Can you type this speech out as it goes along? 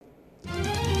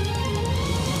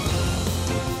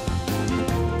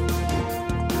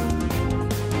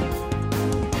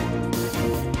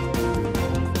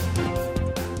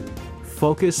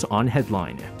Focus on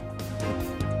Headline.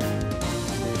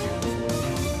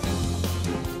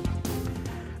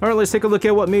 All right, let's take a look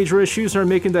at what major issues are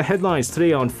making the headlines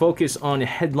today on Focus on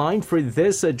Headline. For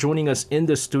this, joining us in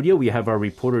the studio, we have our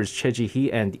reporters Che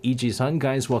Ji-hee and Lee Ji-sun.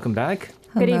 Guys, welcome back.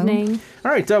 Good evening.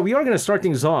 All right, we are going to start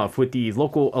things off with the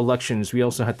local elections. We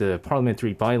also had the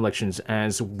parliamentary by-elections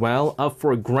as well. Up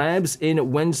for grabs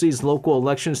in Wednesday's local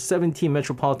elections, 17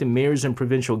 metropolitan mayors and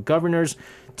provincial governors,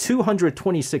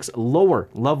 226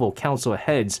 lower-level council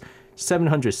heads,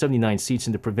 779 seats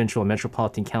in the provincial and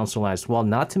metropolitan council as well,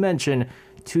 not to mention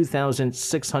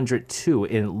 2,602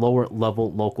 in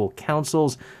lower-level local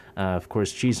councils. Of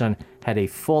course, Ji-sun had a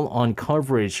full-on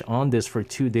coverage on this for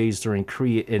 2 days during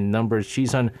Korea in numbers.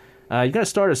 Ji-sun, you got to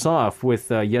start us off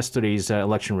with yesterday's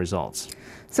election results.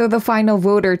 So the final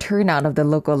voter turnout of the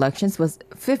local elections was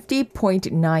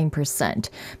 50.9%.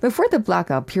 Before the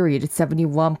blackout period,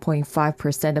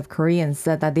 71.5% of Koreans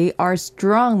said that they are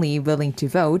strongly willing to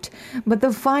vote, but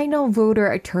the final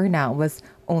voter turnout was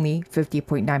only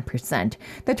 50.9%.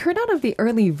 The turnout of the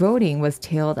early voting was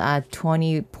tailed at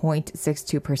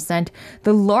 20.62%,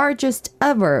 the largest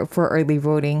ever for early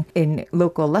voting in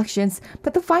local elections,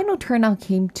 but the final turnout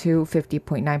came to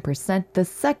 50.9%, the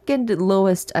second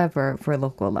lowest ever for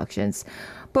local elections.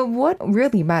 But what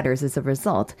really matters is the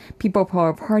result. People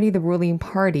Power Party, the ruling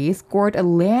party, scored a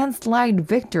landslide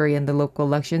victory in the local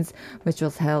elections, which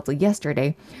was held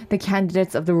yesterday. The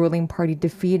candidates of the ruling party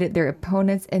defeated their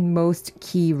opponents in most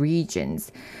key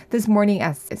regions. This morning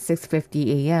at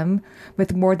 6:50 a.m.,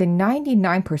 with more than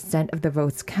 99% of the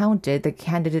votes counted, the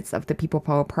candidates of the People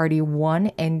Power Party won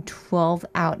in 12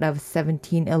 out of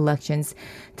 17 elections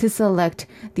to select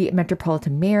the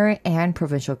metropolitan mayor and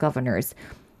provincial governors.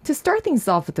 To start things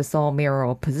off with the Seoul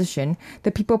mayoral position,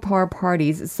 the People Power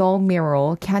Party's Seoul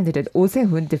mayoral candidate Oh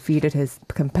Se-hoon defeated his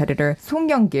competitor Song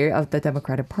Young-gil of the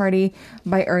Democratic Party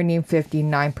by earning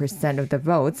 59% of the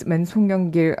votes when Song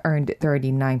Young-gil earned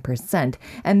 39%.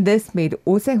 And this made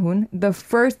Oh Se-hoon the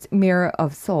first mayor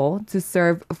of Seoul to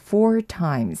serve 4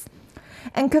 times.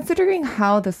 And considering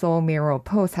how the Seoul mayoral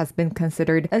post has been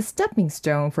considered a stepping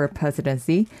stone for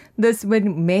presidency, this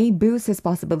win may boost his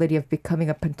possibility of becoming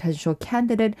a potential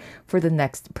candidate for the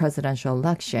next presidential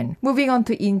election. Moving on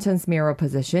to Incheon's mayoral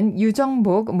position, Yoo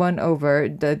Jung-bok won over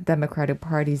the Democratic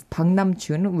Party's Bang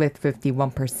Nam-chun with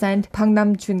 51%. Bang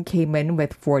Nam-chun came in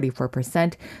with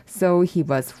 44%, so he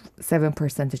was 7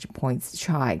 percentage points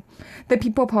shy. The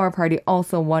People Power Party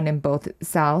also won in both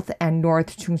South and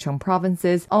North Chungcheong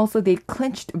provinces. Also, they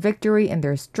clinched victory in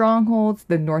their strongholds,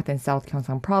 the North and South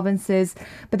Gyeongsang provinces,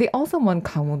 but they also won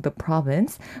Gangwon-do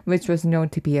province, which was known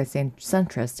to be a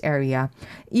centrist area.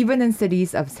 Even in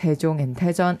cities of Sejong and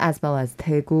Daejeon, as well as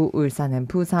Daegu, Ulsan, and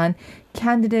Busan,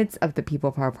 candidates of the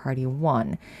People Power Party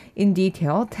won. In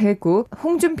detail, Daegu,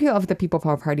 Hong Jun-pyo of the People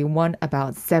Power Party won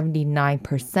about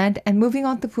 79%, and moving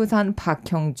on to Busan, Park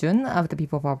Hyung-jun of the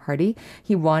People Power Party,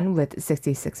 he won with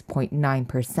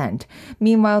 66.9%.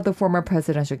 Meanwhile, the former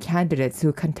presidential candidates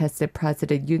who contested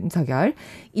President Yoon Suk-yeol,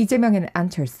 Lee Jae-myung and An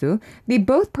Cheol-soo, they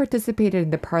both participated in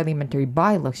the parliamentary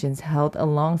by-elections held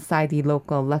alongside the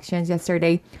local elections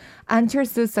yesterday. An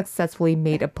Cheol-soo successfully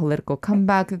made a political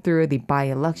comeback through the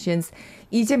by-elections.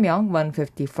 Lee Jae-myung won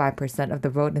 55% of the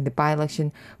vote in the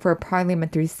by-election for a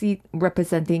parliamentary seat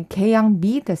representing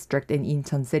Gyeong-bi district in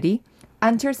Incheon City.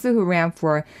 An Cheol-soo, who ran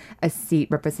for a seat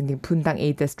representing Bundang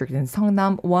A district in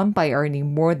Seongnam, won by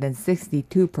earning more than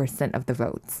 62% of the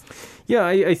votes. Yeah,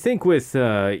 I think with,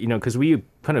 because we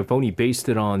kind of only based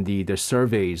it on the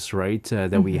surveys, right,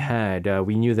 that we had.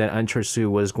 We knew that An Cheol-soo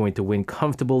was going to win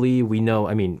comfortably. We know,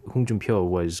 Hong Jun-pyo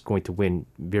was going to win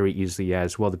very easily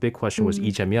as well. The big question was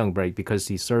Lee Jae-myung, right, because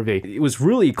the survey, it was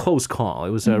really a close call.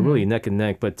 It was really neck and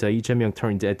neck, but Lee Jae-myung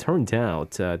turned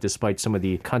out, despite some of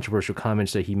the controversial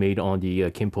comments that he made on the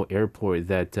Gimpo airport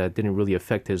that didn't really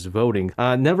affect his voting.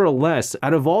 Nevertheless,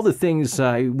 out of all the things,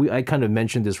 I kind of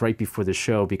mentioned this right before the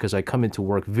show because I come into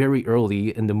work very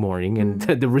early in the morning and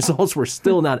the results were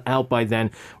still not out by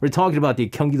then. We're talking about the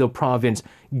Gyeonggi-do province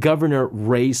governor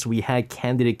race. We had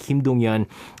candidate Kim Dong-yeon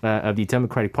of the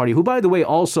Democratic Party, who, by the way,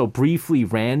 also briefly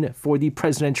ran for the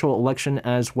presidential election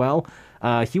as well.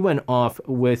 He went off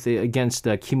against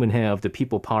Kim Eun-hye of the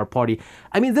People Power Party.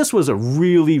 This was a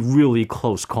really, really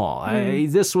close call.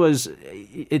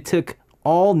 It took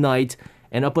all night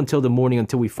and up until the morning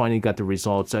until we finally got the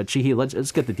results. Chihi,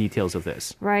 let's get the details of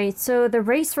this. Right. So the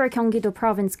race for Gyeonggi-do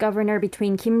province governor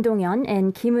between Kim Dong-yeon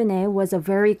and Kim Eun-hye was a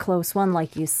very close one,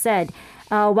 like you said.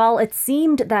 While it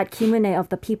seemed that Kim Eun-hye of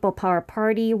the People Power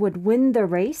Party would win the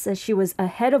race as she was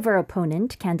ahead of her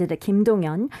opponent, candidate Kim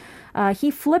Dong-yeon,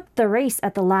 he flipped the race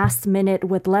at the last minute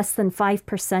with less than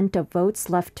 5% of votes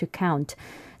left to count.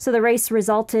 So the race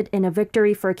resulted in a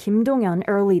victory for Kim Dong-yeon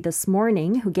early this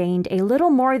morning, who gained a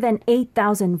little more than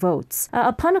 8,000 votes.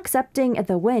 Upon accepting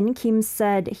the win, Kim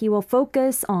said he will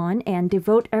focus on and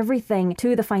devote everything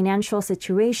to the financial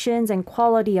situations and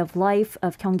quality of life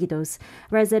of Gyeonggi-do's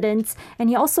residents. And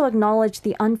he also acknowledged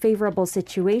the unfavorable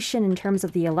situation in terms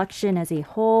of the election as a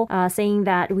whole, saying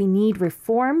that we need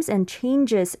reforms and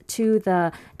changes to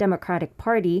the Democratic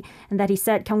Party, and that he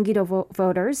said Gyeonggi-do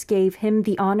voters gave him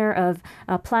the honor of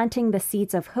planting the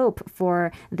seeds of hope for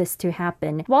this to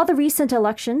happen. While the recent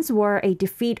elections were a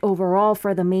defeat overall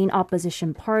for the main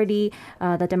opposition party,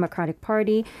 the Democratic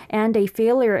Party, and a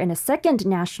failure in a second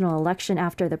national election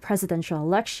after the presidential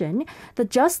election, the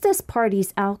Justice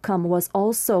Party's outcome was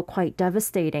also quite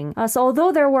devastating. So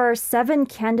although there were 7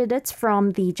 candidates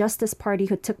from the Justice Party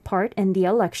who took part in the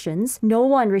elections, no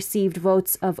one received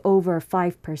votes of over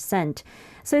 5%.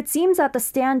 So it seems that the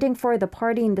standing for the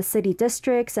party in the city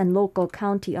districts and local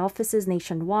county offices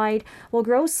nationwide will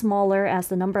grow smaller as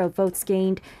the number of votes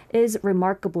gained is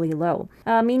remarkably low.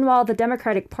 Meanwhile, the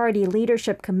Democratic Party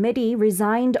Leadership Committee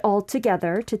resigned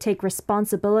altogether to take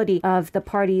responsibility of the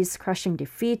party's crushing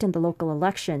defeat in the local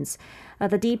elections.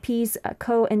 The DP's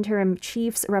co-interim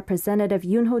chiefs representative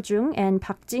Yoon Ho-jung and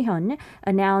Park Ji-hyun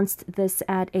announced this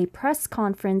at a press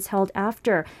conference held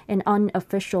after an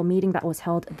unofficial meeting that was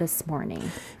held this morning.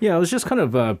 Yeah, I was just kind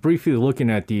of briefly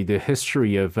looking at the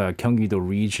history of Gyeonggi-do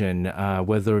region,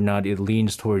 whether or not it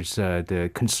leans towards the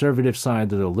conservative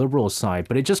side or the liberal side,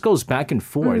 but it just goes back and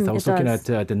forth. I was looking at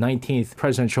the 19th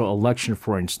presidential election,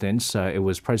 for instance. It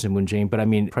was President Moon Jae-in, but I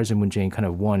mean, President Moon Jae-in kind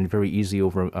of won very easily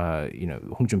over,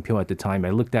 Hong Joon-pyo at the time. I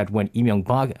looked at when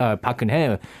Park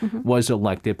Geun-hye was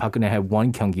elected. Park Geun-hye had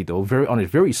won Gyeonggi-do on a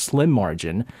very slim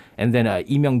margin, and then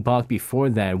Lee Myung-bak before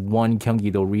that won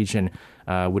Gyeonggi-do region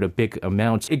with a big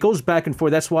amount. It goes back and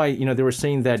forth. That's why they were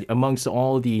saying that amongst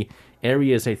all the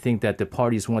areas, I think that the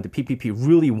parties wanted, the PPP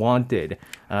really wanted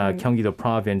Gyeonggi-do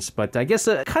province, but I guess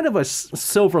kind of a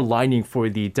silver lining for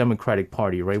the Democratic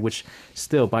Party, right? Which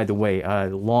still, by the way,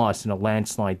 lost in a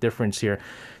landslide difference here.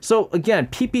 So again,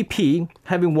 PPP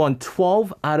having won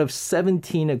 12 out of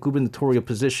 17 gubernatorial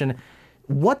position.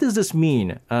 What does this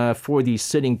mean for the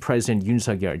sitting president Yoon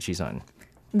Suk-yeol, Ji-sun?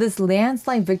 This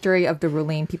landslide victory of the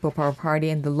ruling People Power Party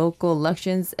in the local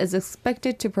elections is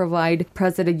expected to provide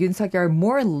President Yoon Suk-yeol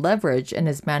more leverage in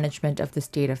his management of the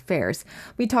state affairs.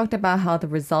 We talked about how the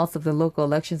results of the local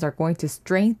elections are going to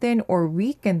strengthen or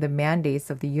weaken the mandates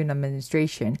of the Yoon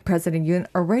administration. President Yoon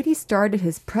already started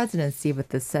his presidency with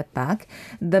this setback.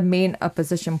 The main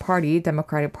opposition party,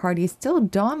 Democratic Party, still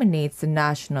dominates the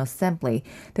National Assembly.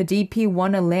 The DP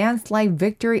won a landslide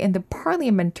victory in the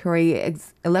parliamentary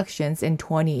elections in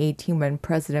 2018 when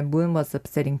President Moon was the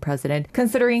sitting president.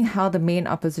 Considering how the main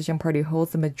opposition party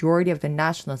holds the majority of the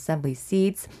National Assembly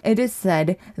seats, it is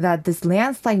said that this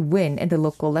landslide win in the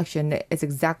local election is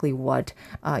exactly what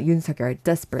Yoon Suk-yeol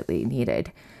desperately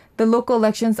needed. The local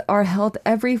elections are held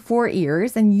every 4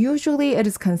 years, and usually it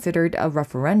is considered a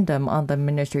referendum on the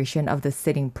administration of the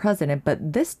sitting president.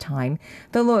 But this time,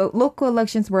 the local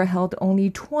elections were held only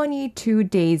 22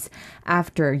 days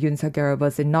after Yoon Suk-yeol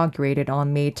was inaugurated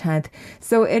on May 10th.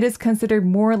 So it is considered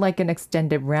more like an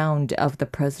extended round of the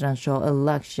presidential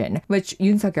election, which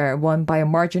Yoon Suk-yeol won by a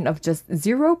margin of just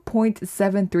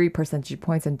 0.73 percentage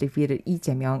points and defeated Lee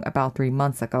Jae-myung about 3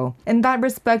 months ago. In that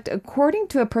respect, according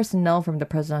to a personnel from the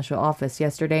presidential office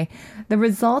yesterday, the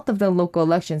result of the local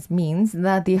elections means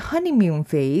that the honeymoon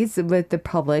phase with the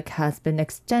public has been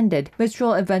extended, which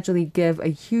will eventually give a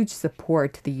huge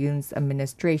support to the Yoon's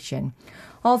administration.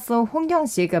 Also, Hong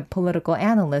Kyung-sik, a political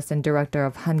analyst and director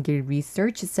of Hangil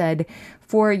Research, said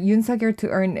for Yoon Suk-yeol to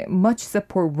earn much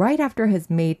support right after his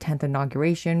May 10th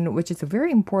inauguration, which is a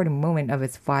very important moment of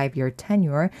his 5-year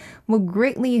tenure, will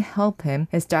greatly help him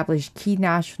establish key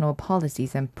national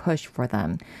policies and push for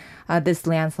them. This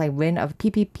landslide win of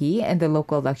PPP in the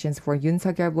local elections for Yoon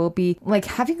Suk-yeol will be like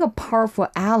having a powerful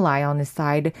ally on his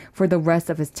side for the rest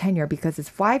of his tenure, because his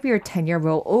 5-year tenure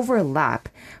will overlap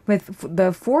with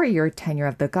the 4-year tenure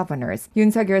of the governors.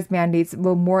 Yoon Suk-yeol's mandates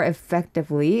will more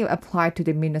effectively apply to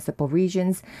the municipal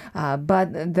regions,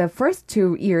 but the first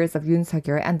 2 years of Yoon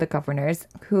Suk-yeol and the governors,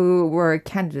 who were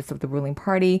candidates of the ruling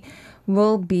party,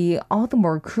 will be all the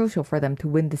more crucial for them to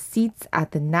win the seats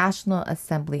at the National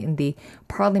Assembly in the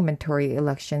parliamentary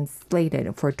elections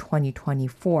slated for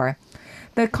 2024.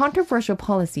 The controversial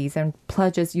policies and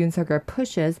pledges Yoon Suk-yeol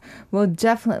pushes will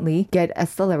definitely get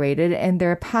accelerated in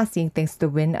their passing thanks to the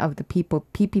win of the People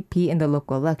PPP in the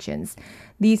local elections.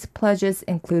 These pledges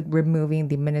include removing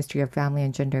the Ministry of Family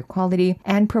and Gender Equality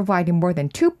and providing more than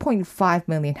 2.5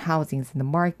 million housings in the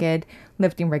market,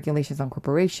 lifting regulations on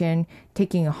corporation,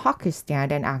 taking a hawkish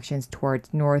stand and actions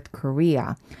towards North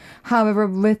Korea. However,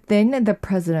 within the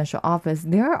presidential office,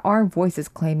 there are voices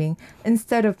claiming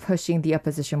instead of pushing the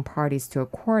opposition parties to a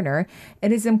corner,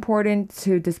 it is important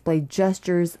to display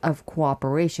gestures of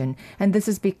cooperation. And this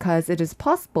is because it is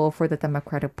possible for the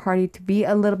Democratic Party to be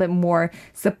a little bit more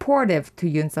supportive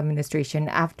to Yoon's administration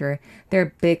after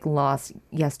their big loss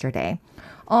yesterday.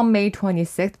 On May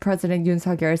 26th, President Yoon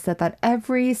Suk-yeol said that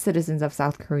every citizen of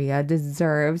South Korea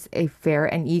deserves a fair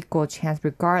and equal chance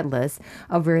regardless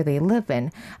of where they live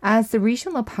in. As the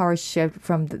regional powers shift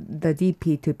from the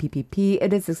DP to PPP,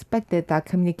 it is expected that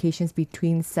communications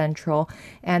between central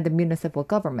and the municipal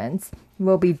governments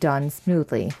will be done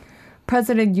smoothly.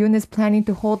 President Yoon is planning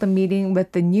to hold a meeting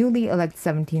with the newly elected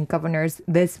 17 governors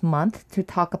this month to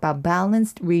talk about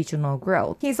balanced regional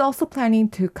growth. He's also planning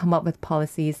to come up with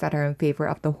policies that are in favor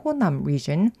of the Honam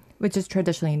region, which is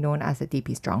traditionally known as a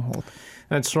DP stronghold.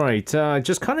 That's right.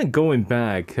 Just kind of going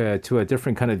back to a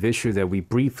different kind of issue that we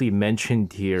briefly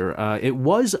mentioned here. It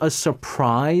was a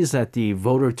surprise that the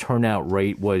voter turnout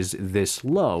rate was this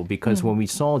low because when we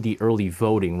saw the early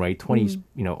voting, right,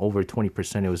 over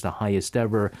 20%, it was the highest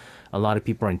ever. A lot of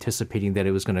people are anticipating that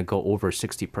it was going to go over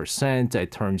 60%.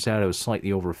 It turns out it was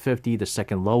slightly over 50, the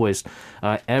second lowest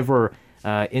ever.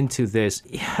 Into this.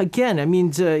 Again, I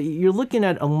mean, you're looking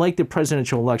at, unlike the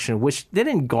presidential election, which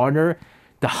didn't garner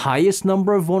the highest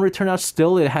number of voter turnout,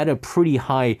 still it had a pretty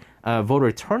high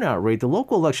voter turnout rate. The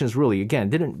local elections really, again,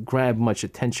 didn't grab much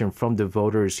attention from the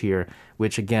voters here,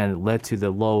 which again led to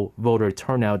the low voter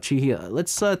turnout. Chi,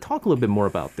 let's talk a little bit more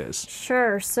about this.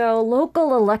 Sure. So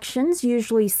local elections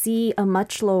usually see a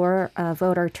much lower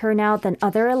voter turnout than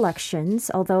other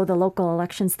elections, although the local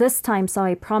elections this time saw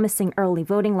a promising early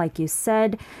voting, like you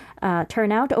said.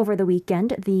 Turnout over the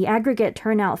weekend, the aggregate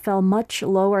turnout fell much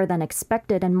lower than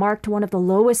expected and marked one of the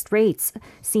lowest rates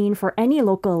seen for any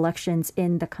local elections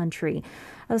in the country.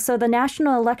 So the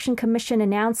National Election Commission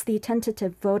announced the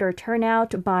tentative voter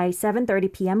turnout by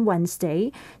 7:30 p.m.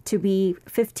 Wednesday to be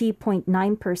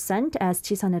 50.9%, as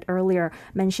Chisan had earlier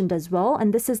mentioned as well.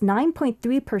 And this is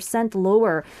 9.3%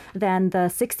 lower than the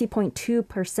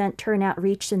 60.2% turnout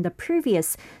reached in the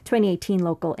previous 2018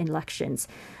 local elections.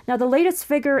 Now, the latest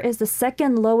figure is the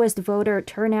second lowest voter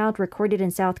turnout recorded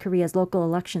in South Korea's local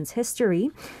elections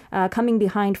history, coming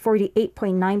behind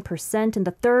 48.9% in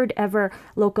the third ever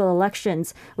local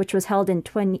elections, which was held in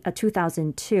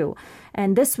 2002.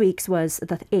 And this week's was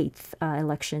the eighth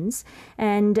elections.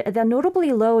 And the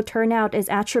notably low turnout is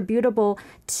attributable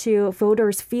to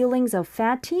voters' feelings of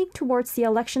fatigue towards the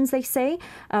elections, they say,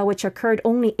 which occurred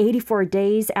only 84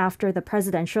 days after the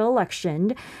presidential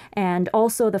election. And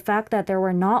also the fact that there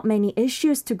were not many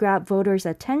issues to grab voters'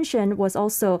 attention was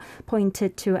also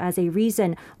pointed to as a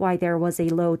reason why there was a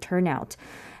low turnout.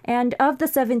 And of the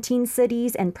 17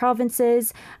 cities and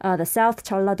provinces, the South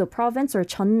Jeollado province, or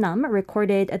Jeonnam,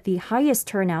 recorded the highest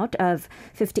turnout of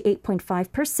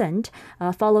 58.5%,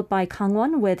 followed by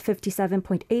Gangwon with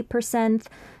 57.8%,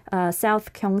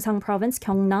 South Gyeongsang province,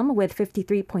 Gyeongnam, with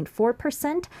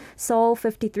 53.4%, Seoul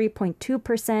 53.2%,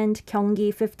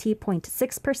 Gyeonggi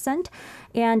 50.6%,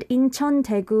 and Incheon,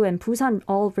 Daegu, and Busan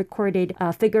all recorded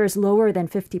figures lower than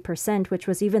 50%, which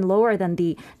was even lower than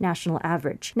the national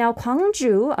average. Now,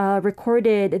 Gwangju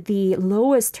recorded the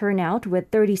lowest turnout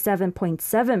with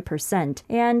 37.7%,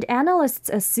 and analysts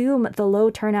assume the low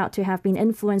turnout to have been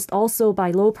influenced also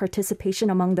by low participation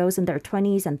among those in their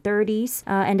 20s and 30s.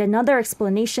 And another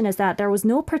explanation is that there was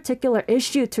no particular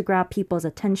issue to grab people's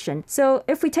attention. So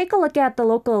if we take a look at the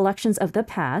local elections of the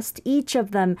past, each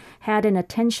of them had an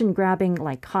attention-grabbing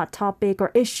like hot topic or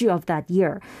issue of that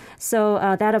year. So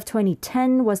that of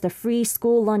 2010 was the free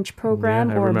school lunch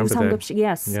program, or 무상급식.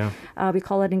 Yes, we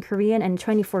call it in Korean. And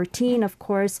 2014, of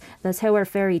course, the Seoul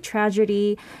Ferry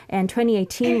tragedy. And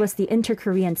 2018 was the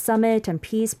Inter-Korean Summit and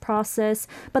peace process.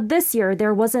 But this year,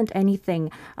 there wasn't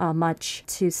anything much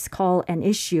to call an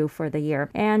issue for the year.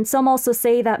 And some also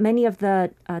say that many of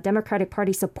the Democratic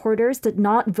Party supporters did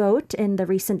not vote in the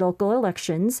recent local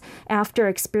elections after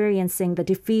experiencing the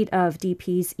defeat of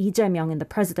DP's Lee Jae-myung in the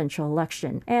presidential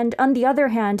election. And on the other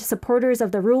hand, supporters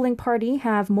of the ruling party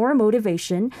have more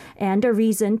motivation and a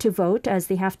reason to vote as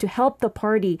they have to help the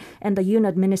party and the Yoon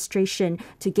administration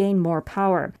to gain more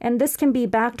power. And this can be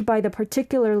backed by the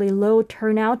particularly low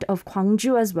turnout of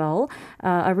Gwangju as well,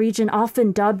 a region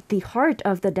often dubbed the heart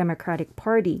of the Democratic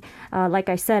Party. Like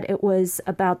I said, it was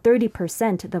about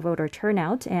 30% the voter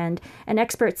turnout, and an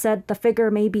expert said the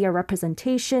figure may be a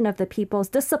representation of the people's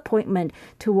disappointment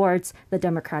towards the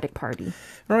Democratic Party.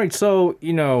 All right, so,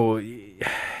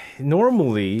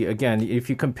 normally, again, if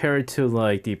you compare it to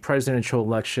like the presidential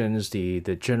elections, the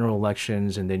general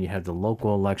elections, and then you have the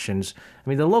local elections. I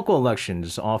mean, the local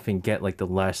elections often get like the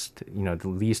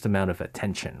least amount of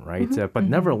attention, right? But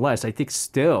nevertheless, I think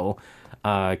still,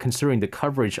 considering the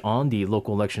coverage on the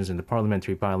local elections and the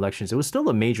parliamentary by-elections, it was still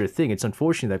a major thing. It's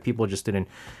unfortunate that people just didn't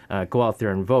go out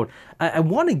there and vote. I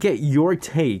want to get your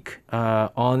take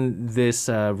on this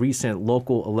recent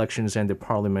local elections and the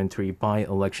parliamentary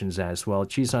by-elections as well.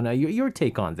 Jisun, your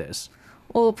take on this?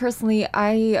 Well, personally,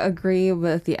 I agree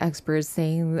with the experts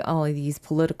saying all of these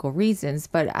political reasons,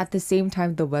 but at the same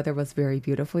time, the weather was very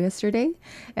beautiful yesterday,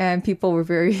 and people were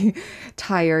very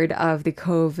tired of the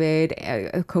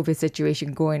COVID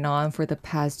situation going on for the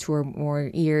past 2 or more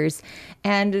years.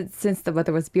 And since the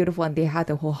weather was beautiful and they had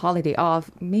the whole holiday off,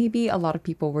 maybe a lot of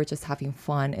people were just having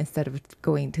fun instead of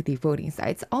going to the voting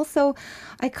sites. Also,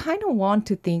 I kind of want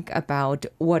to think about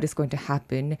what is going to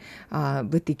happen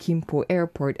with the Gimpo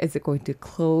airport. Is it going to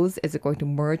close? Is it going to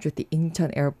merge with the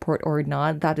Incheon airport or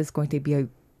not? That is going to be a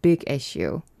big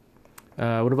issue.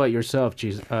 What about yourself,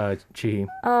 Chi?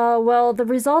 Well, the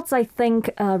results, I think,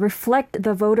 reflect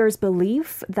the voters'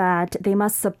 belief that they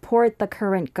must support the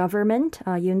current government,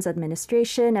 Yoon's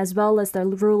administration, as well as the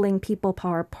ruling People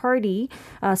Power Party,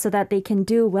 so that they can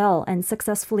do well and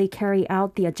successfully carry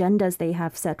out the agendas they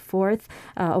have set forth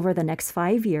over the next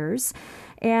 5 years.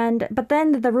 But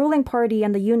then the ruling party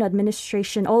and the Yoon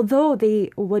administration, although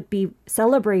they would be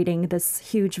celebrating this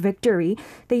huge victory,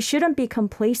 they shouldn't be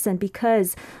complacent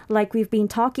because, like we've been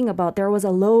talking about, there was a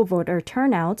low voter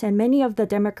turnout, and many of the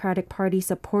Democratic Party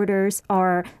supporters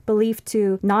are believed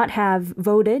to not have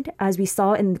voted, as we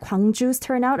saw in Gwangju's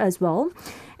turnout as well.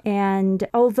 And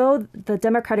although the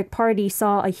Democratic Party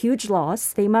saw a huge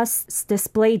loss, they must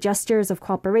display gestures of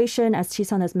cooperation, as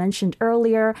Jisun has mentioned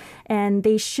earlier, and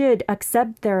they should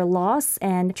accept their loss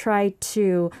and try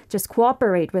to just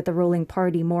cooperate with the ruling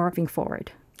party more moving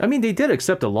forward. I mean, they did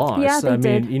accept a loss. Yeah, they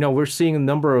did. We're seeing a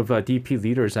number of DP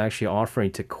leaders actually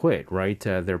offering to quit, right?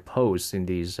 Their posts in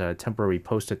these temporary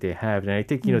posts that they have. And I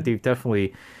think, they've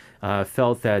definitely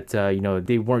felt that,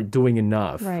 they weren't doing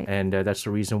enough. Right. And that's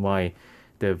the reason why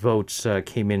the votes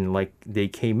came in like they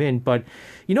came in. But,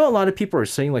 a lot of people are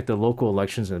saying like the local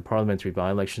elections and the parliamentary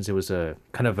by-elections, it was a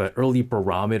kind of an early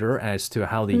barometer as to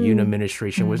how the Yoon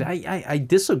administration was. I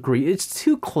disagree. It's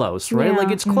too close, right? Yeah. Like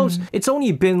it's close. It's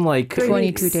only been like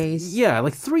 22 days. Yeah,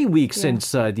 like 3 weeks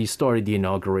since they started the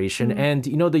inauguration. And, the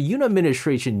Yoon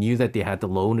administration knew that they had the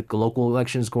local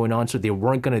elections going on, so they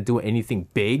weren't going to do anything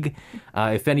big.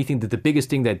 If anything, the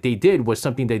biggest thing that they did was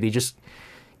something that they just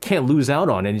can't lose out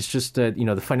on, and it's just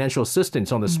the financial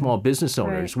assistance on the small business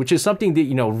owners, Right. which is something that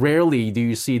rarely do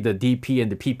you see the DP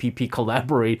and the PPP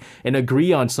collaborate and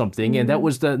agree on something. And that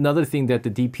was another thing that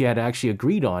the DP had actually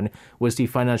agreed on was the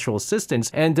financial assistance.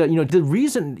 And the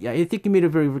reason, I think you made a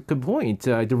very good point.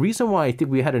 The reason why I think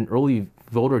we had an early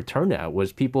voter turnout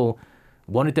was people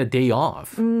wanted that day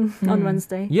off On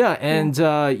Wednesday. Yeah, and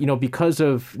because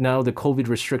of now the COVID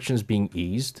restrictions being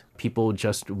eased, people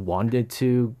just wanted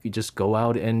to just go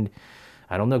out and,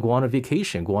 I don't know, go on a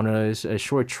vacation, go on a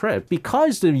short trip.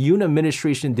 Because the Yoon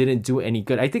administration didn't do any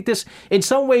good. I think this, in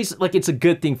some ways, like it's a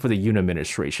good thing for the Yoon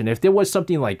administration. If there was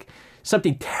something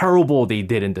terrible they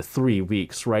did in the 3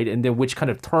 weeks, right? And then which kind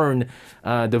of turned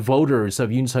the voters of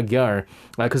Yoon Suk-yeol,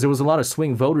 because there was a lot of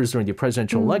swing voters during the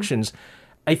presidential elections.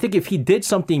 I think if he did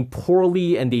something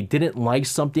poorly and they didn't like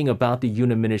something about the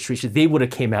Yoon administration, they would have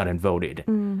came out and voted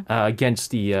against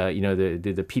the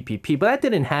PPP. But that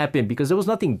didn't happen because there was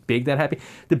nothing big that happened.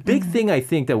 The big thing I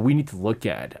think that we need to look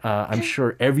at, I'm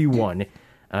sure the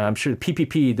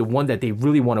PPP, the one that they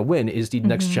really want to win is the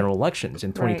next general elections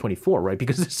in 2024, right?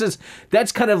 Because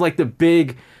that's kind of like the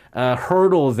big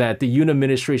hurdle that the Yoon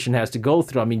administration has to go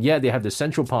through. I mean, yeah, they have the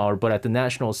central power, but at the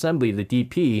National Assembly, the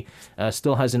DP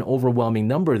still has an overwhelming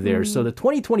number there. So the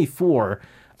 2024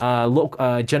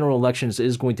 general elections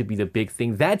is going to be the big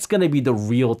thing. That's going to be the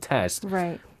real test.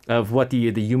 Right. Of what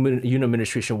the Yoon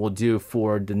administration will do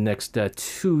for the next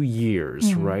 2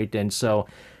 years, right? And so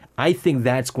I think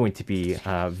that's going to be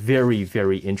very,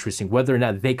 very interesting. Whether or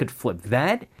not they could flip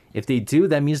that If they do,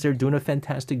 that means they're doing a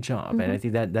fantastic job. And I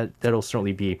think that'll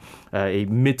certainly be a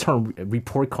midterm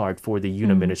report card for the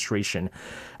Yoon administration.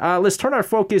 Let's turn our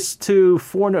focus to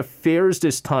foreign affairs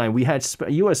this time. We had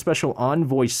U.S. Special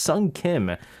Envoy Sung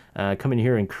Kim coming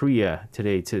here in Korea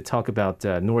today to talk about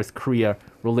North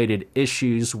Korea-related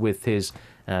issues with his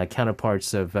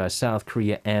counterparts of South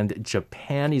Korea and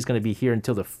Japan. He's going to be here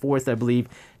until the 4th, I believe.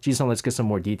 Ji-sung, let's get some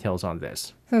more details on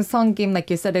this. So Song Kim,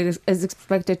 like you said, is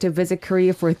expected to visit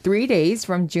Korea for 3 days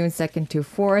from June 2nd to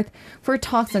 4th for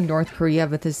talks on North Korea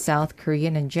with his South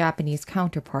Korean and Japanese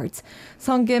counterparts.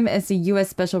 Song Kim is the U.S.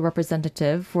 Special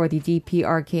Representative for the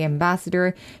DPRK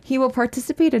ambassador. He will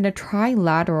participate in a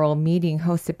trilateral meeting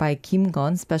hosted by Kim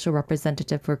Gun, Special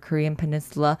Representative for Korean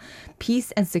Peninsula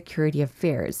Peace and Security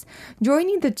Affairs.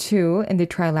 Joining the two in the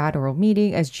trilateral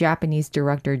meeting is Japanese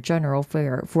Director General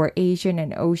for Asian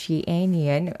and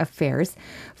Oceanian Affairs,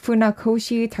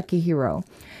 Funakoshi Takehiro.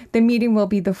 The meeting will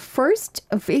be the first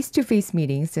face-to-face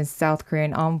meeting since South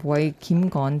Korean envoy Kim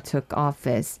Gun took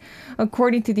office.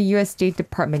 According to the U.S. State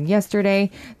Department yesterday,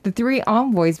 the three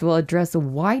envoys will address a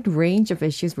wide range of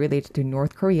issues related to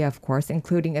North Korea, of course,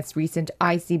 including its recent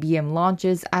ICBM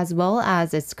launches as well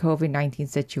as its COVID-19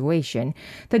 situation.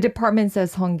 The department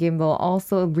says Hong Kim will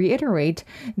also reiterate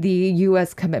the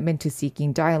U.S. commitment to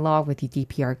seeking dialogue with the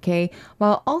DPRK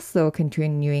while also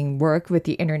continuing work with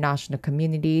the international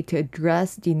community to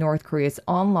address the North Korea's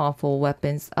unlawful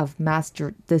weapons of mass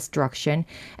destruction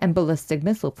and ballistic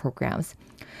missile programs.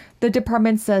 The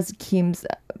department says Kim's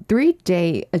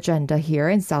 3-day agenda here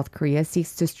in South Korea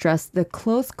seeks to stress the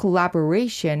close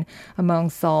collaboration among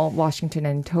Seoul, Washington,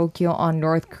 and Tokyo on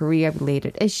North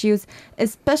Korea-related issues,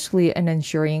 especially in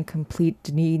ensuring complete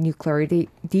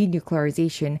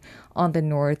denuclearization on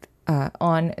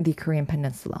the Korean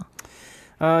Peninsula.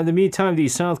 In the meantime, the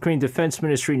South Korean Defense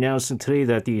Ministry announced today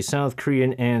that the South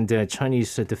Korean and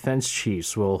Chinese defense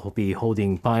chiefs will be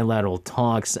holding bilateral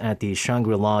talks at the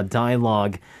Shangri-La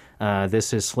Dialogue.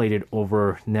 This is slated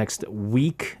over next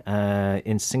week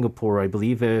in Singapore, I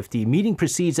believe. If the meeting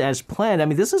proceeds as planned, I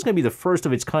mean, this is going to be the first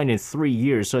of its kind in 3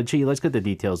 years. So, Ji, let's get the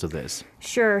details of this.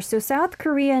 Sure. So South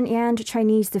Korean and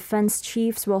Chinese defense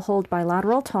chiefs will hold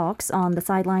bilateral talks on the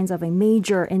sidelines of a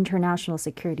major international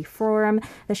security forum,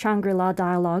 the Shangri-La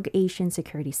Dialogue Asian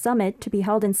Security Summit, to be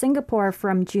held in Singapore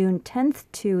from June 10th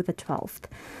to the 12th.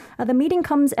 The meeting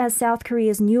comes as South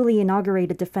Korea's newly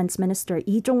inaugurated Defense Minister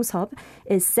Lee Jong-seop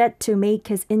is set to make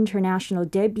his international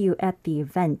debut at the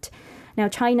event. Now,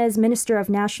 China's Minister of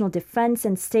National Defense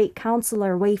and State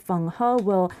Councilor Wei Feng-he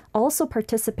will also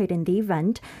participate in the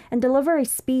event and deliver a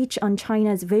speech on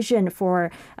China's vision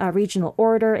for regional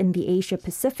order in the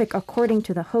Asia-Pacific, according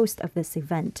to the host of this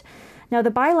event. Now, the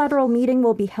bilateral meeting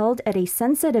will be held at a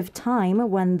sensitive time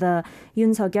when the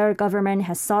Yoon Suk-yeol government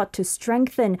has sought to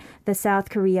strengthen the South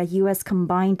Korea-U.S.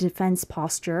 combined defense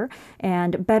posture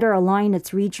and better align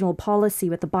its regional policy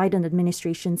with the Biden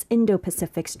administration's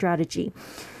Indo-Pacific strategy.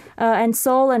 And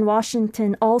Seoul and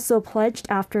Washington also pledged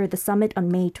after the summit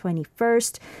on May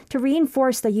 21st to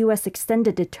reinforce the U.S.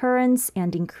 extended deterrence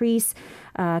and increase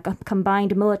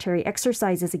combined military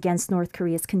exercises against North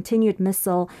Korea's continued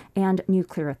missile and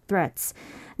nuclear threats.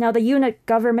 Now, the unit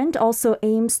government also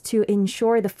aims to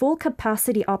ensure the full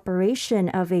capacity operation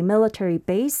of a military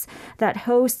base that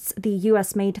hosts the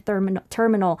U.S.-made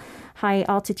terminal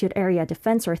high-altitude area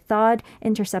defense, or THAAD,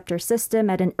 interceptor system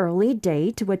at an early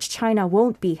date, which China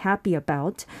won't be happy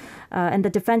about. And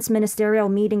the defense ministerial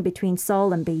meeting between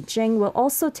Seoul and Beijing will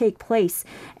also take place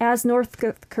as North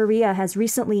Korea has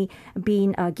recently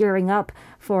been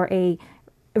reportedly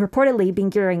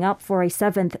been gearing up for a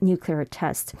 7th nuclear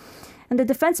test. And the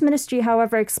Defense Ministry,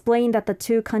 however, explained that the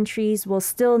two countries will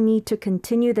still need to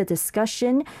continue the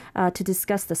discussion to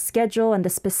discuss the schedule and the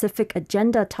specific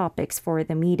agenda topics for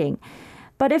the meeting.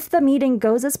 But if the meeting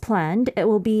goes as planned, it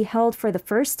will be held for the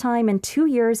first time in 2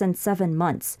 years and 7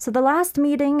 months. So the last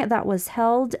meeting that was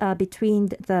held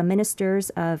between the ministers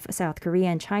of South Korea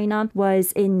and China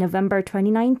was in November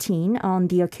 2019 on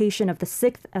the occasion of the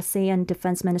 6th ASEAN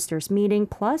Defense Ministers Meeting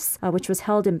Plus, which was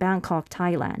held in Bangkok,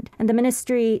 Thailand. And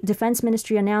the Defense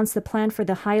Ministry announced the plan for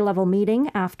the high-level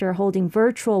meeting after holding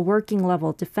virtual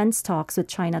working-level defense talks with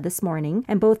China this morning.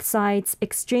 And both sides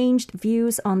exchanged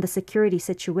views on the security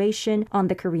situation, on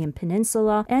the Korean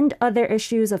Peninsula and other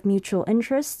issues of mutual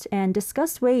interest and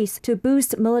discussed ways to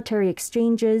boost military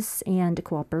exchanges and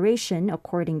cooperation,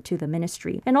 according to the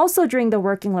ministry. And also during the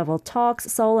working level talks,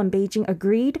 Seoul and Beijing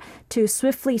agreed to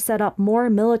swiftly set up more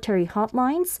military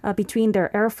hotlines between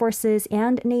their air forces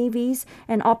and navies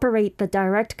and operate the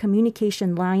direct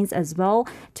communication lines as well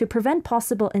to prevent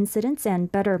possible incidents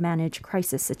and better manage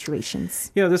crisis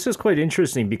situations. Yeah, this is quite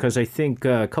interesting because I think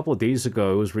a couple of days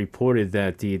ago it was reported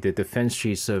that the defense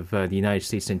chiefs of the United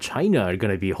States and China are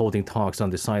going to be holding talks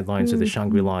on the sidelines of the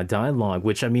Shangri-La dialogue,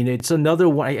 which, I mean, it's another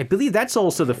one. I believe that's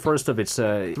also the first of its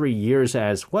 3 years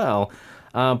as well.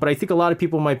 But I think a lot of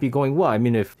people might be going, well, I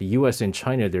mean, if the U.S. and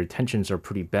China, their tensions are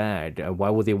pretty bad, why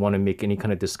would they want to make any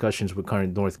kind of discussions with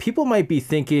current North? People might be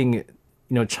thinking,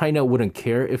 China wouldn't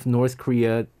care if North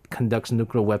Korea conducts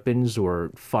nuclear weapons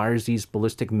or fires these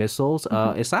ballistic missiles.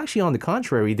 It's actually on the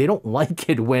contrary. They don't like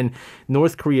it when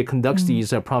North Korea conducts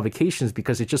these provocations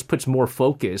because it just puts more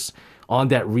focus on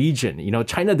that region.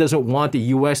 China doesn't want the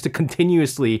U.S. to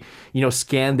continuously,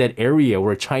 scan that area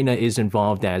where China is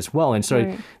involved as well. And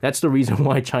so that's the reason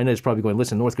why China is probably going,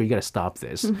 listen, North Korea, you got to stop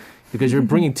this because you're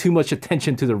bringing too much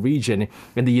attention to the region.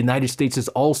 And the United States is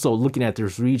also looking at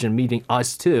this region, meeting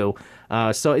us too.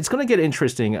 So it's going to get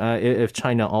interesting if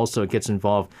China also gets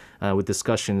involved with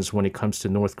discussions when it comes to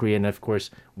North Korea. And of course,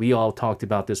 we all talked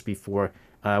about this before.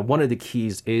 One of the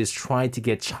keys is trying to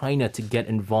get China to get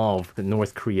involved in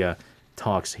North Korea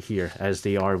talks here, as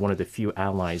they are one of the few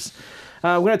allies.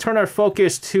 We're going to turn our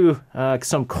focus to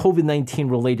some COVID-19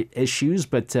 related issues,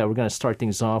 but we're going to start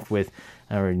things off with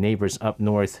our neighbors up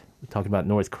north. We're talking about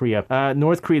North Korea.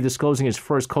 North Korea disclosing its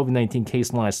first COVID-19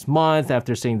 case last month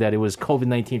after saying that it was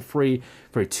COVID-19 free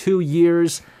for 2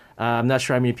 years. I'm not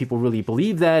sure how many people really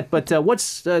believe that, but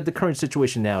what's the current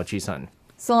situation now, Ji-sun?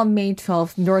 So on May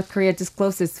 12th, North Korea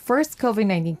disclosed its first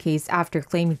COVID-19 case after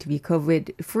claiming to be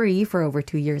COVID-free for over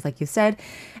 2 years, like you said,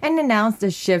 and announced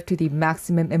a shift to the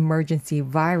maximum emergency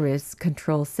virus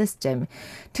control system.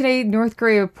 Today, North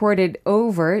Korea reported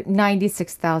over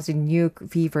 96,000 new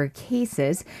fever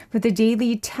cases, with the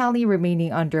daily tally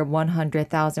remaining under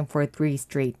 100,000 for 3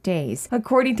 straight days.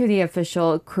 According to the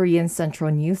official Korean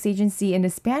Central News Agency, in a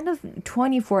span of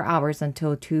 24 hours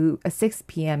until 6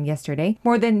 p.m. yesterday,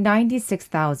 more than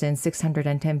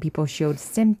 96,610 people showed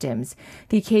symptoms.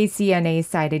 The KCNA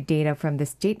cited data from the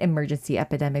State Emergency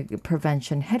Epidemic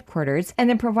Prevention Headquarters and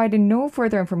then provided no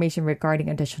further information regarding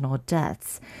additional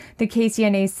deaths. The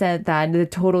KCNA said that the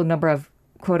total number of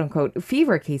quote-unquote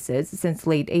fever cases since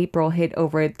late April hit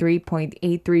over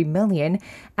 3.83 million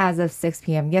as of 6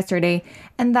 p.m. yesterday,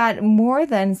 and that more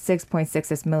than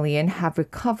 6.66 million have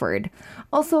recovered.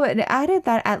 Also, it added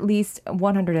that at least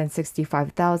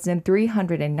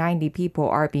 165,390 people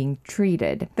are being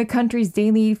treated. The country's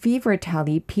daily fever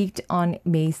tally peaked on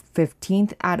May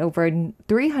 15th at over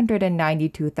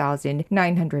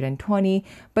 392,920,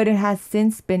 but it has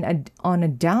since been on a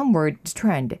downward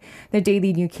trend. The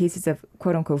daily new cases of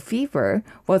quote-unquote fever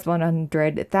was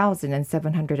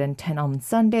 100,710 on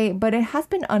Sunday, but it has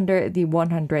been under the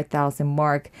 100,000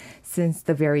 mark since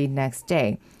the very next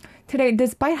day. Today,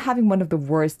 despite having one of the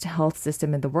worst health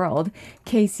systems in the world,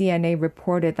 KCNA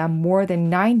reported that more than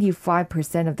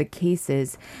 95% of the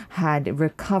cases had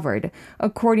recovered.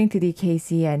 According to the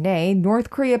KCNA, North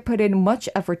Korea put in much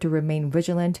effort to remain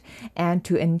vigilant and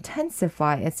to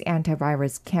intensify its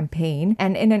antivirus campaign.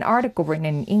 And in an article written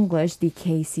in English, the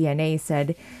KCNA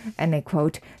said, and I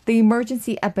quote, "The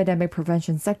emergency epidemic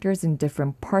prevention sectors in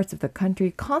different parts of the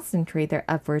country concentrate their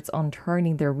efforts on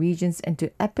turning their regions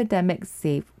into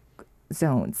epidemic-safe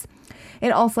zones."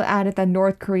 It also added that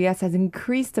North Korea has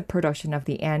increased the production of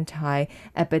the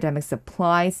anti-epidemic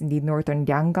supplies in the northern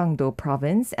Yanggangdo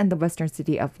province and the western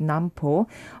city of Nampo,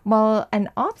 while an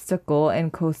obstacle in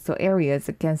coastal areas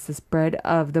against the spread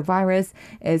of the virus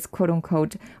is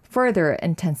quote-unquote further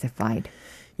intensified.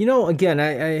 Again,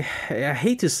 I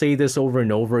hate to say this over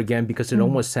and over again because it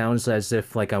almost sounds as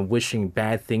if like I'm wishing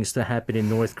bad things to happen in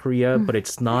North Korea, but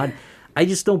it's not. I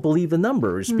just don't believe the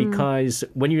numbers because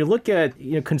when you look at,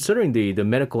 considering the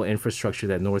medical infrastructure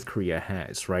that North Korea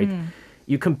has, right?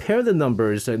 You compare the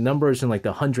numbers in like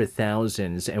the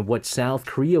 100,000s and what South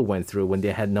Korea went through when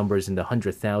they had numbers in the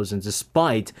 100,000s,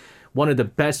 despite one of the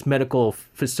best medical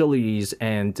facilities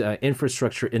and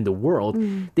infrastructure in the world,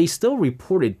 they still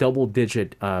reported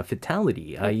double-digit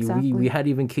fatality. Exactly. We had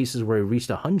even cases where it reached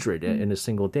 100 in a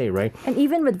single day, right? And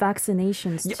even with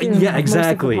vaccinations, too. Yeah, most of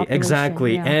the population,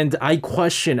 exactly. yeah. And I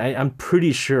question, I'm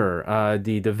pretty sure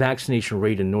the vaccination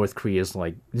rate in North Korea is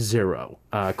like zero,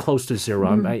 close to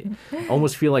zero. I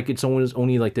almost feel like it's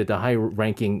only like the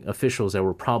high-ranking officials that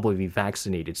were probably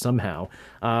vaccinated somehow.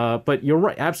 But you're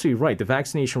right, absolutely right. The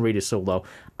vaccination rate is so low.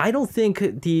 I don't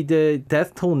think the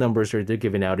death toll numbers they're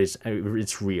giving out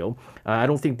it's real. I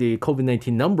don't think the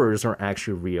COVID-19 numbers are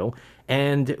actually real.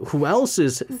 And who else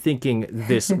is thinking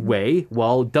this way?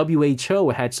 Well,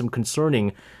 WHO had some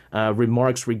concerning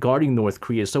remarks regarding North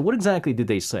Korea. So what exactly did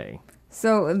they say?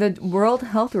 So the World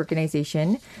Health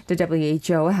Organization, the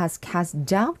WHO, has cast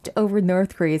doubt over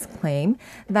North Korea's claim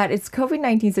that its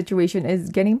COVID-19 situation is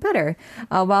getting better.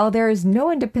 While there is no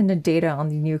independent data on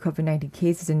the new COVID-19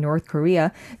 cases in North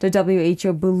Korea, the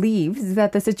WHO believes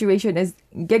that the situation is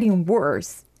getting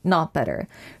worse, not better.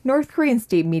 North Korean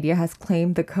state media has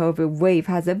claimed the COVID wave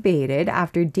has abated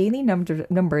after daily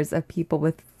numbers of people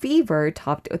with fever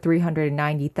topped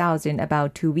 390,000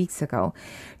 about 2 weeks ago.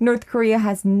 North Korea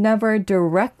has never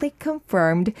directly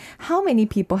confirmed how many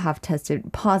people have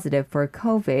tested positive for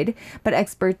COVID, but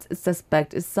experts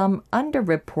suspect some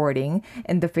underreporting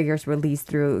in the figures released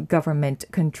through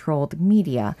government-controlled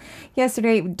media.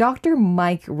 Yesterday, Dr.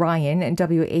 Mike Ryan,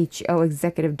 WHO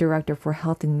Executive Director for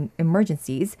Health and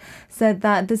Emergencies, said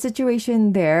that the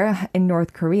situation there in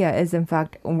North Korea is in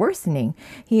fact worsening.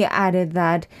 He added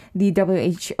that the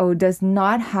WHO does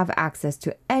not have access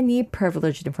to any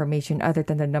privileged information other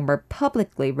than the number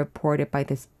publicly reported by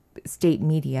the state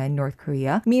media in North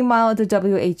Korea. Meanwhile, the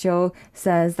WHO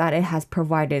says that it has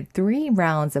provided 3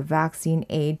 rounds of vaccine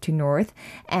aid to North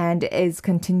and is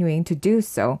continuing to do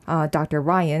so. Dr.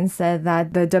 Ryan said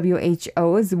that the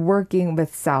WHO is working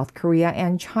with South Korea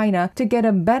and China to get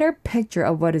a better picture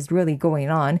of what is really going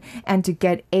on and to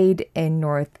get aid in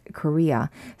North Korea.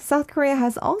 South Korea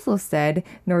has also said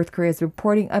North Korea's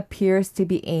reporting appears to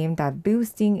be aimed at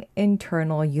boosting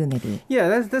internal unity.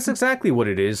 Yeah, that's exactly what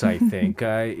it is, I think.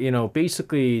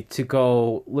 Basically to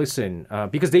go, listen,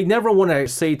 because they never want to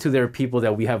say to their people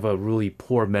that we have a really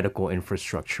poor medical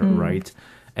infrastructure, right?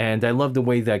 And I love the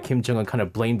way that Kim Jong-un kind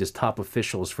of blamed his top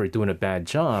officials for doing a bad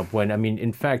job when,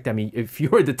 in fact, if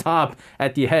you're the top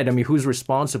at the head, who's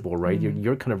responsible, right?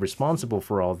 You're kind of responsible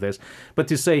for all this. But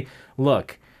to say,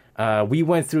 look, we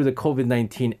went through the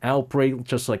COVID-19 outbreak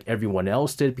just like everyone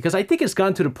else did, because I think it's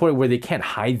gotten to the point where they can't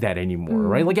hide that anymore,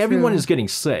 right? Like everyone is getting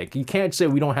sick. You can't say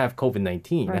we don't have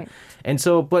COVID-19. Right. And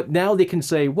so, but now they can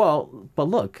say, well, but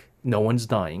look, no one's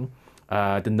dying.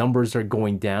 The numbers are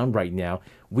going down right now.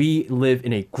 We live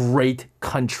in a great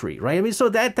country, right? So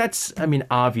that's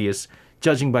obvious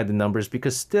judging by the numbers,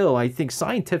 because still, I think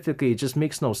scientifically, it just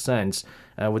makes no sense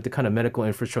with the kind of medical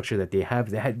infrastructure that they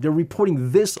have. They're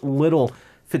reporting this little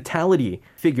fatality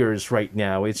figures right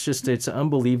now. It's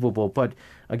unbelievable. But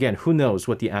again, who knows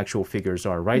what the actual figures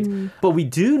are, right? But we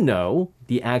do know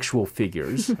the actual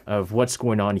figures of what's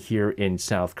going on here in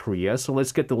South Korea. So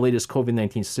let's get the latest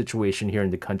COVID-19 situation here in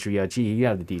the country. Ji, you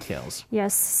have the details.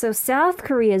 Yes, so South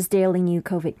Korea's daily new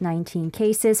COVID-19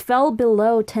 cases fell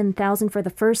below 10,000 for the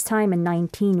first time in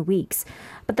 19 weeks.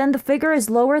 But then the figure is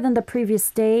lower than the previous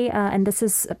day, and this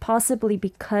is possibly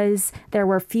because there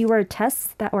were fewer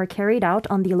tests that were carried out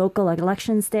on the local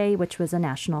elections day, which was a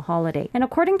national holiday. And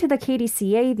according to the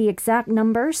KDCA, the exact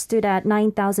number stood at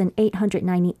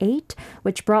 9,898,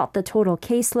 which brought the total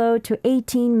caseload to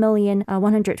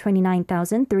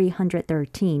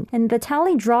 18,129,313. And the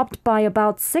tally dropped by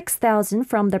about 6,000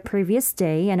 from the previous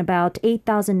day and about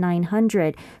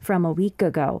 8,900 from a week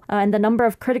ago. And the number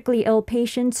of critically ill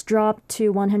patients dropped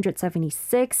to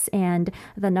 176, and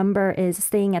the number is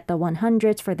staying at the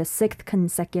 100s for the 6th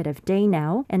consecutive day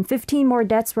now. And 15 more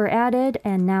deaths were added,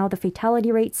 and now the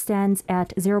fatality rate stands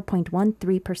at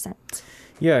 0.13%.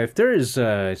 Yeah, if there is,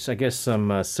 I guess,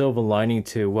 some silver lining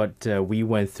to what we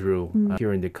went through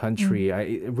here in the country.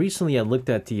 Recently I looked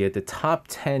at the top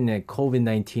 10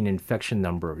 COVID-19 infection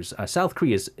numbers. South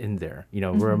Korea is in there.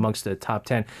 We're amongst the top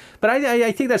 10. But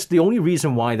I think that's the only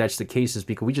reason why that's the case is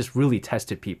because we just really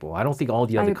tested people. I don't think all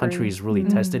the other countries really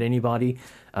tested anybody,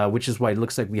 which is why it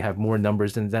looks like we have more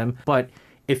numbers than them. But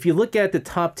if you look at the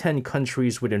top 10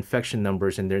 countries with infection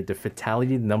numbers and the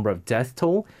fatality, the number of death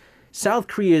toll, South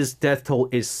Korea's death toll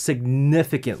is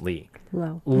significantly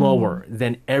lower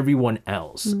than everyone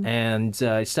else. And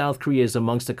South Korea is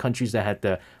amongst the countries that had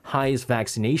the highest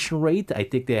vaccination rate. I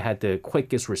think they had the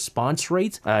quickest response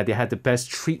rate. They had the best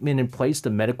treatment in place. The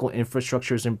medical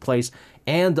infrastructure is in place.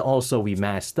 And also we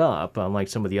masked up, unlike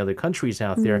some of the other countries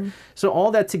out there. So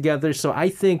all that together. So I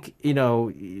think,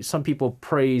 some people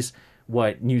praise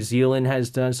what New Zealand has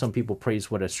done. Some people praise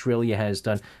what Australia has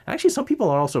done. Actually, some people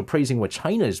are also praising what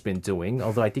China has been doing,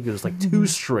 although I think it was too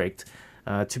strict,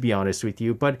 to be honest with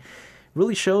you. But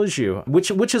really shows you,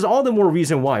 which is all the more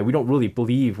reason why we don't really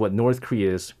believe what North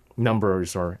Korea's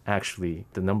numbers are actually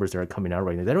the numbers that are coming out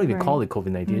right now. They don't even call it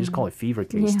COVID-19. They just call it fever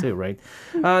case too, right?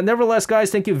 Nevertheless, guys,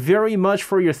 thank you very much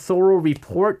for your thorough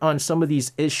report on some of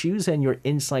these issues and your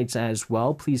insights as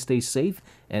well. Please stay safe,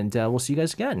 and we'll see you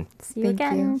guys again. See you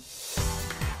again.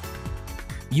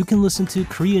 You can listen to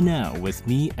Korea Now with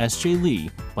me, SJ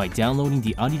Lee, by downloading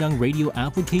the Arirang Radio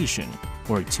application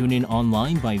or tune in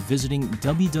online by visiting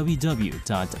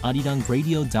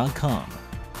www.arirangradio.com.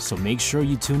 So make sure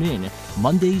you tune in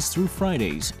Mondays through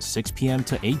Fridays, 6 p.m.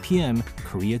 to 8 p.m.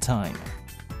 Korea time.